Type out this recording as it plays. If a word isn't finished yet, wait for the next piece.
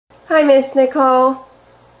Hi, Miss Nicole.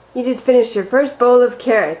 You just finished your first bowl of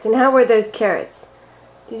carrots, and how were those carrots?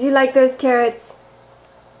 Did you like those carrots?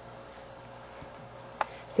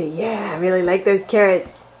 Say, yeah, I really like those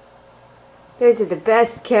carrots. Those are the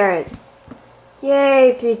best carrots.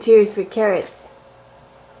 Yay, 3 cheers for carrots.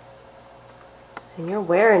 And you're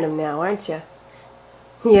wearing them now, aren't you?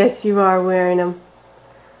 Yes, you are wearing them.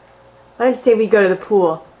 Why don't you say we go to the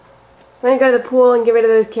pool? Want to go to the pool and get rid of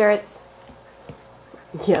those carrots?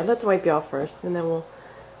 Yeah, let's wipe you off first, and then we'll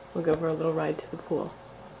go for a little ride to the pool.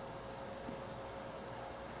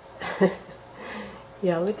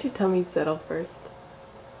 Yeah, let your tummy settle first.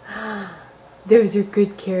 Those are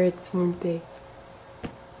good carrots, weren't they?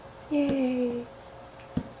 Yay!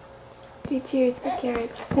 3 cheers for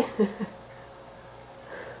carrots.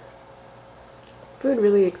 Food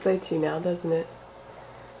really excites you now, doesn't it?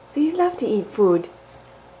 So you love to eat food.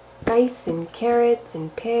 Rice and carrots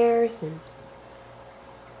and pears and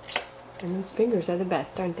those fingers are the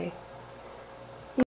best, aren't they?